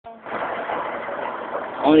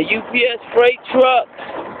on a UPS freight truck,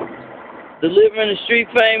 delivering the Street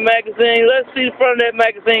Fame magazine. Let's see the front of that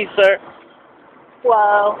magazine, sir.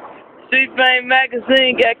 Wow. Street Fame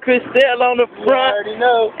magazine got Chris Stil on the front,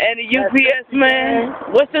 and the UPS man.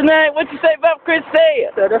 What's the name? What you say about Chris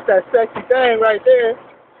Stil? So that's that sexy thing right there.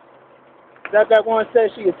 That one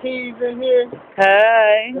says she a tease in here.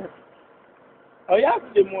 Hey. Oh, y'all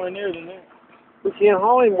can get more in there than that. We can't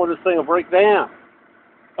haul anymore. This thing will break down.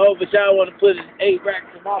 Oh, but y'all want to put 8 racks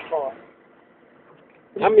in my car.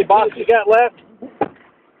 How many boxes you got left?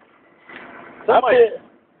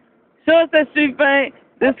 So it's that Street Fame.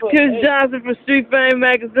 This is Chris Johnson from Street Fame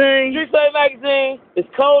magazine. Street Fame magazine. It's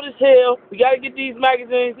cold as hell. We got to get these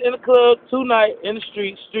magazines in the club tonight in the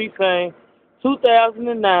street. Street Fame.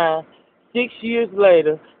 2009. 6 years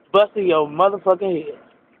later. Busting your motherfucking head.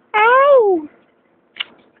 Ow!